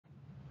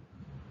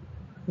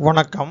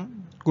Vanakkam,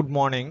 good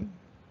morning.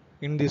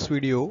 In this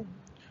video,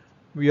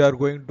 we are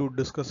going to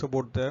discuss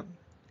about the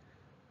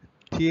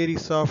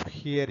theories of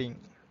hearing.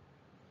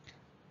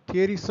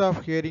 Theories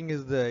of hearing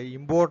is the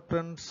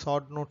important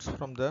short notes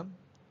from the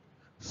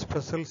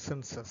special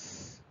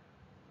senses.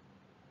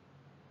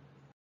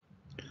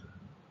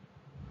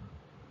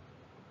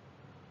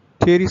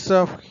 Theories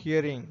of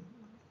hearing.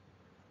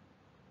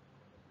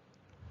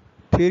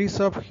 Theories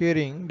of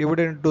hearing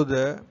divided into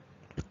the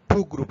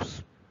two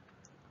groups.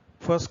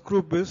 First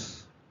group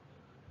is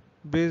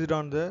based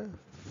on the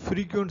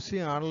frequency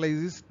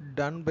analysis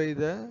done by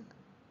the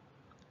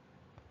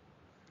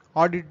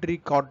auditory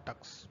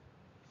cortex.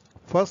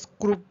 First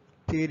group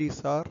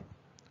theories are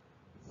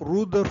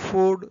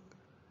Rutherford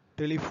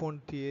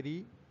telephone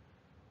theory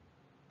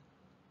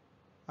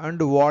and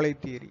volley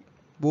theory.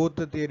 Both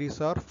the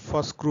theories are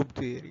first group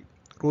theory.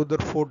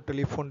 Rutherford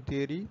telephone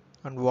theory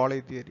and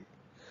volley theory.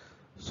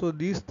 So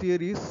these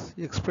theories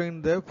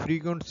explain the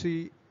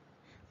frequency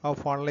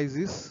of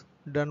analysis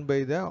done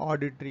by the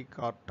auditory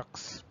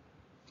cortex.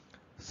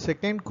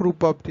 Second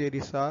group of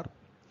theories are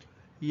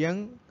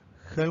Young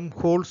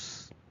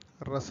Helmholtz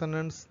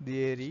resonance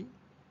theory,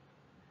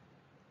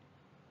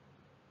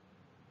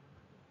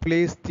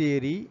 place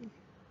theory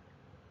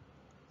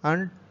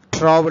and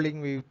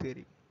traveling wave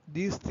theory.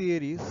 These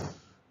theories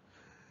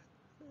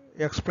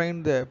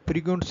explain the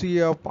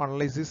frequency of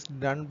analysis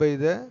done by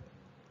the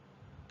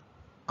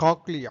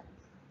cochlea.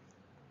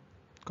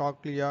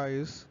 Cochlea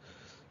is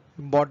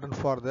important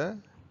for the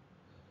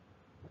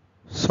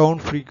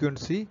sound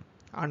frequency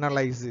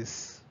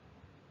analysis.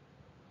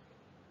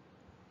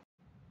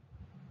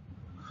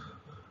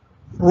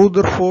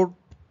 Rutherford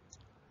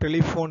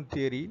telephone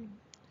theory.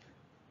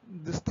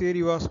 This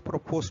theory was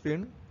proposed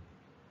in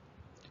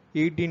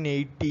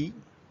 1880.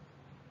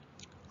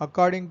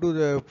 According to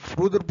the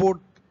Rutherford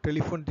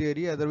telephone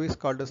theory, otherwise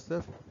called as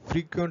the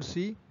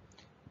frequency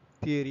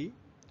theory,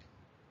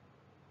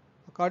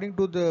 according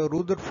to the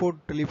Rutherford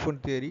telephone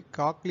theory,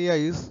 cochlea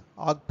is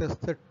act as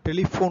the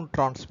telephone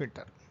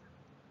transmitter.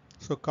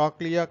 So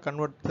cochlea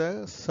converts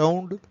the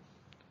sound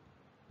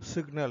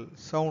signal,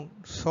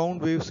 sound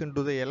waves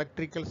into the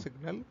electrical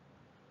signal.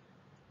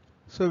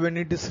 So when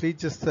it is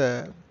reaches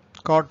the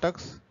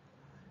cortex,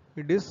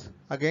 it is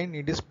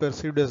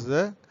perceived as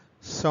the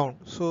sound.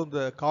 So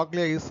the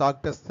cochlea is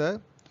act as the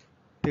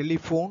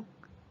telephone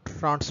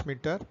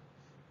transmitter.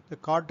 The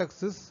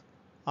cortex is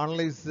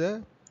analyze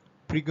the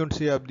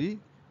frequency of the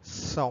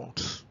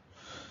sounds.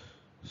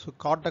 So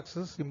cortex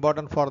is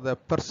important for the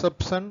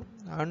perception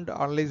and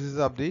analysis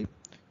of the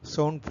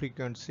sound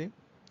frequency.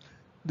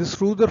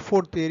 This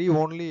Rutherford theory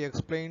only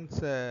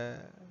explains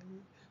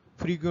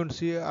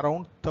frequency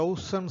around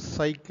 1000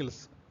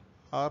 cycles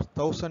or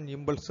 1000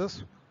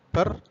 impulses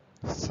per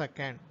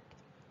second.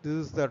 This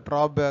is the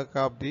drawback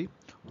of the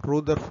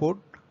Rutherford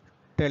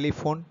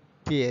telephone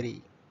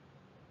theory.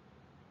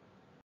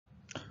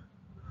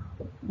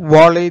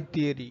 Volley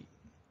theory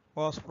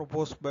was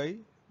proposed by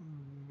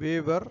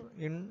Weber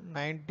in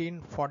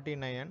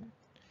 1949.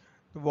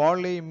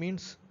 Volley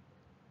means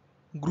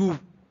grooves.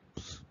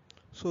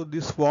 So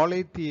this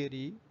volley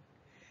theory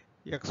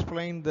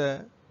explains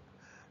the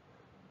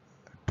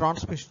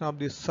transmission of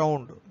the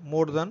sound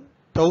more than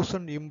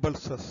 1000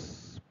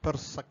 impulses per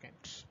second,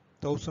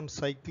 1000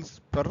 cycles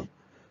per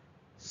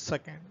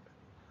second.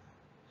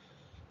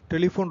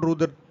 Telephone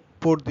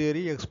Rutherford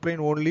theory explain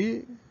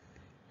only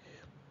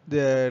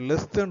the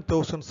less than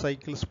 1000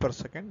 cycles per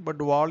second, but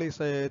Wally's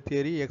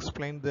theory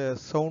explained the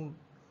sound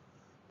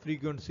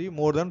frequency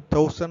more than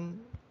 1000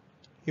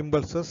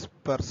 impulses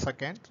per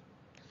second.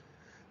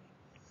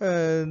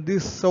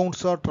 These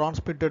sounds are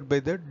transmitted by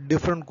the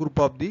different group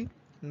of the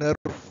nerve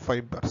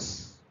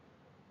fibers.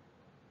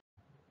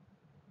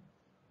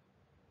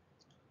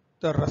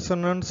 The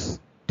resonance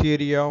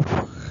theory of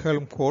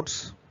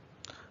Helmholtz.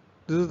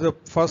 This is the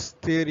first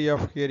theory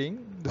of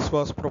hearing. This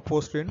was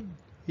proposed in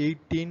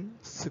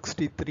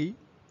 1863.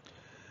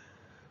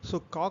 So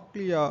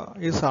cochlea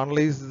is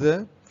analyze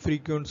the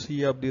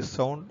frequency of the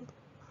sound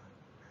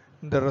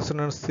in the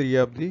resonance theory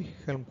of the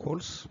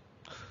Helmholtz.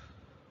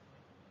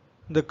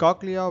 The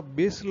cochlea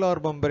basilar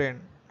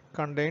membrane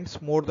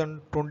contains more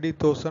than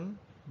 20,000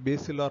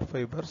 basilar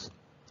fibers.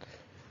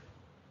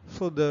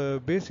 So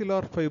the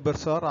basilar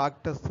fibers are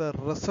act as the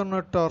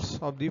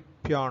resonators of the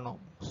piano.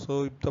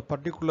 So if the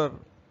particular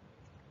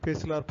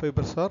basilar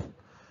fibers are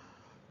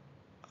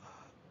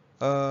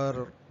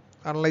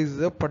analyze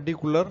the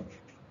particular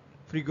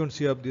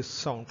frequency of this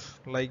sound,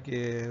 like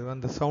when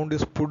the sound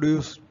is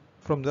produced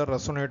from the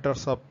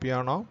resonators of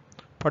piano,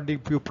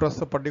 if you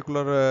press a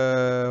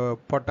particular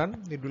button,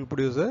 it will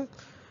produce a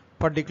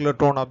particular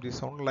tone of the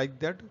sound. Like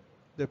that,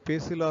 the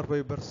basilar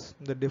fibers,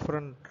 the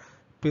different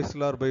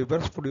basilar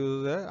fibers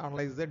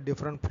analyze the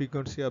different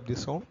frequency of the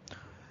sound.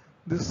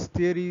 This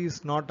theory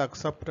is not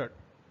accepted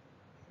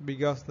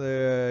because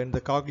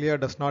the cochlea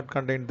does not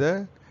contain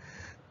the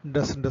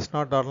does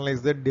not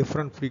analyze the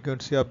different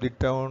frequency of the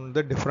tone,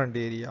 the different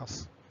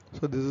areas.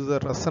 So this is the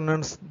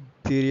resonance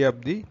theory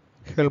of the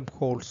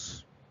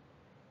Helmholtz.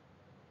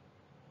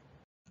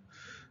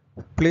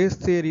 Place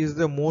theory is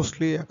the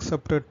mostly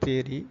accepted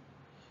theory.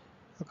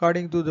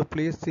 According to the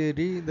place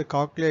theory, the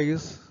cochlea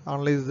is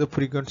analyzes the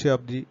frequency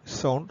of the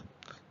sound.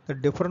 The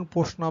different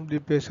portion of the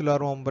basilar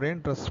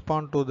membrane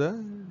respond to the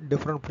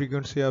different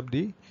frequency of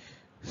the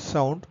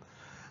sound.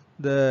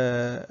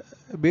 The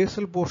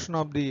basal portion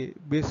of the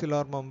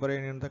basilar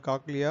membrane in the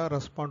cochlea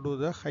respond to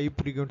the high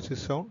frequency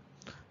sound.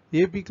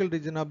 Apical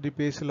region of the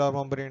basilar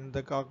membrane in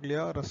the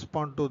cochlea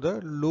respond to the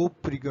low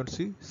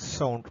frequency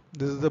sound.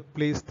 This is the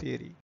place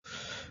theory.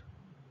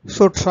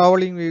 So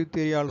traveling wave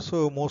theory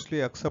also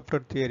mostly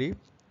accepted theory.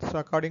 So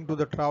according to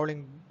the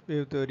traveling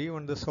wave theory,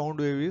 when the sound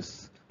wave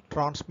is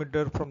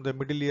transmitted from the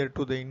middle ear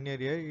to the inner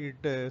ear,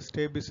 it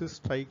stabilizes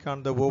strike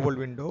on the oval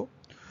window.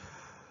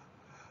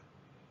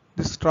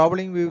 This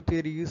traveling wave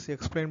theory is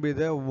explained by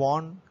the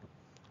von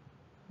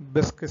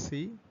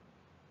Bescasi.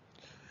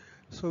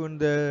 So when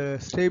the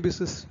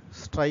stabilizes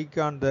strike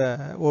on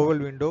the oval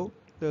window,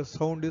 the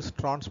sound is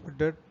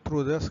transmitted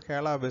through the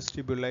scala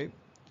vestibuli.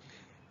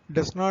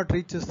 Does not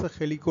reaches the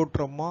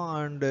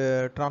helicotrema and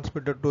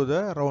transmitted to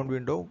the round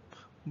window,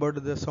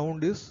 but the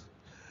sound is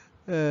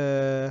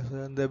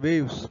the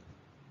waves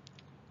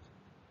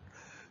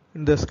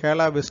in the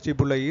scala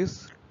vestibuli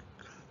is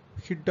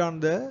hit on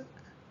the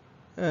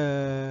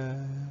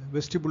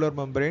vestibular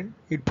membrane.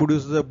 It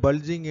produces a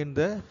bulging in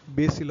the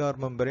basilar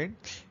membrane.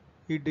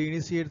 It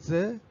initiates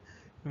the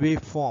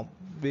waveform.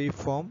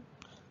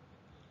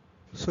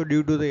 So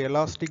due to the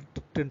elastic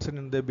tension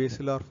in the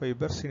basilar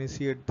fibers,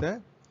 initiate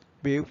the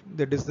wave,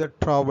 that is the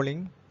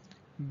traveling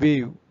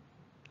wave.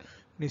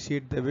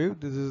 Initiate the wave,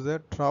 this is the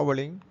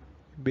traveling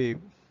wave.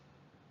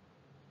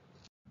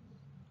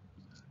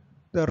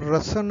 The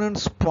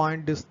resonance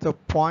point is the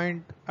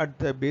point at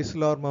the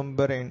basilar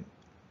membrane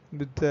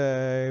with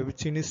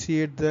which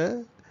initiate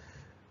the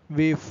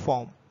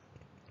waveform,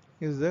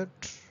 is the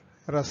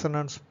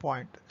resonance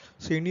point.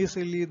 So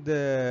initially it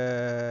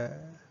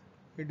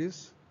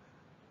is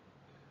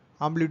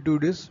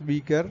amplitude is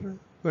weaker.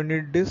 When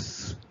it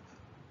is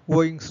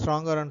going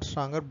stronger and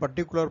stronger,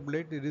 particular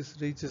blade it is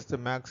reaches the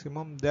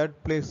maximum,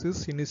 that place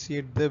is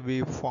initiate the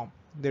waveform,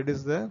 that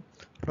is the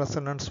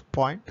resonance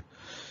point.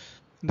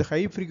 In the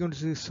high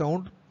frequency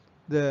sound,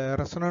 the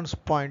resonance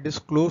point is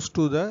close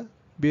to the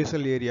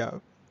basal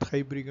area.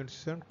 High frequency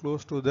sound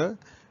close to the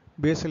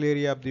basal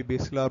area of the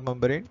basilar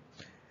membrane.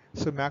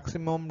 So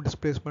maximum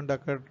displacement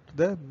occurs at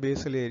the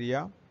basal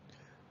area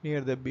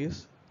near the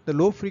base. The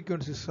low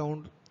frequency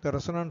sound, the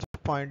resonance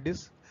point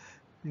is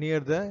near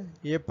the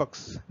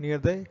apex, near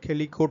the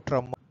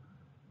helicotrema.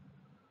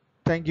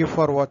 Thank you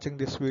for watching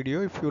this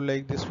video. If you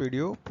like this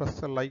video, press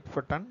the like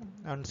button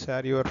and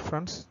share your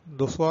friends.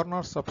 Those who are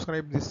not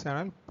subscribed this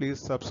channel, please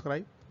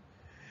subscribe.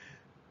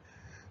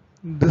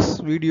 This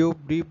video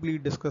briefly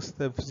discusses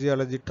the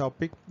physiology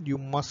topic. You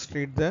must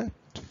read the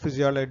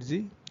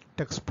physiology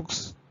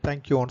textbooks.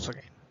 Thank you once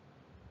again.